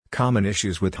Common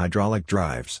issues with hydraulic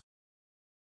drives.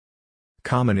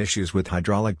 Common issues with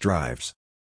hydraulic drives.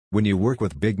 When you work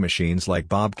with big machines like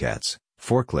bobcats,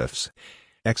 forklifts,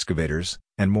 excavators,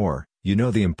 and more, you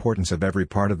know the importance of every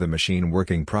part of the machine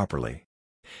working properly.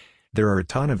 There are a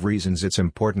ton of reasons it's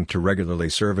important to regularly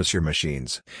service your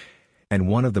machines. And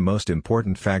one of the most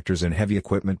important factors in heavy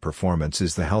equipment performance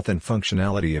is the health and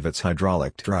functionality of its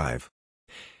hydraulic drive.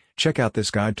 Check out this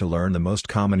guide to learn the most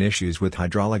common issues with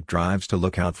hydraulic drives to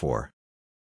look out for.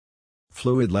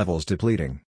 Fluid levels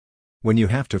depleting. When you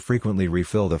have to frequently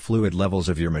refill the fluid levels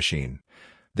of your machine,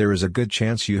 there is a good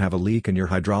chance you have a leak in your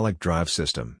hydraulic drive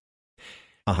system.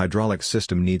 A hydraulic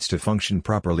system needs to function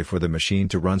properly for the machine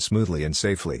to run smoothly and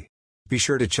safely. Be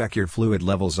sure to check your fluid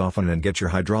levels often and get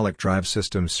your hydraulic drive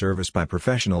system serviced by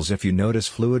professionals if you notice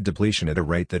fluid depletion at a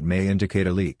rate that may indicate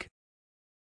a leak.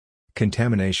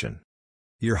 Contamination.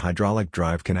 Your hydraulic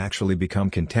drive can actually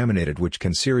become contaminated, which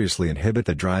can seriously inhibit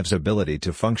the drive's ability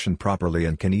to function properly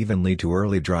and can even lead to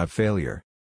early drive failure.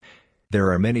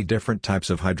 There are many different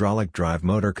types of hydraulic drive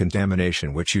motor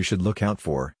contamination which you should look out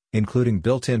for, including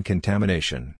built-in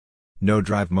contamination. No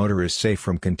drive motor is safe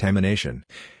from contamination,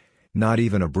 not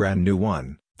even a brand new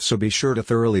one, so be sure to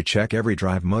thoroughly check every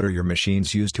drive motor your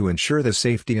machines use to ensure the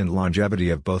safety and longevity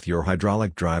of both your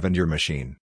hydraulic drive and your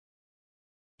machine.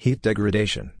 Heat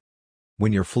degradation.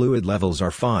 When your fluid levels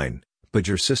are fine, but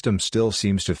your system still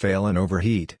seems to fail and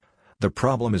overheat, the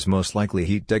problem is most likely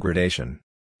heat degradation.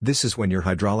 This is when your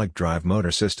hydraulic drive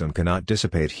motor system cannot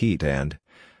dissipate heat and,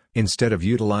 instead of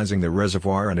utilizing the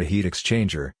reservoir and a heat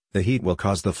exchanger, the heat will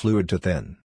cause the fluid to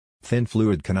thin. Thin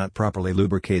fluid cannot properly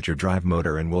lubricate your drive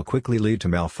motor and will quickly lead to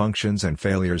malfunctions and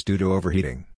failures due to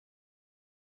overheating.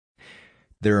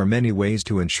 There are many ways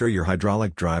to ensure your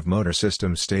hydraulic drive motor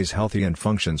system stays healthy and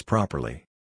functions properly.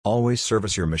 Always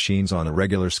service your machines on a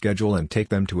regular schedule and take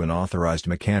them to an authorized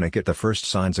mechanic at the first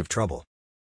signs of trouble.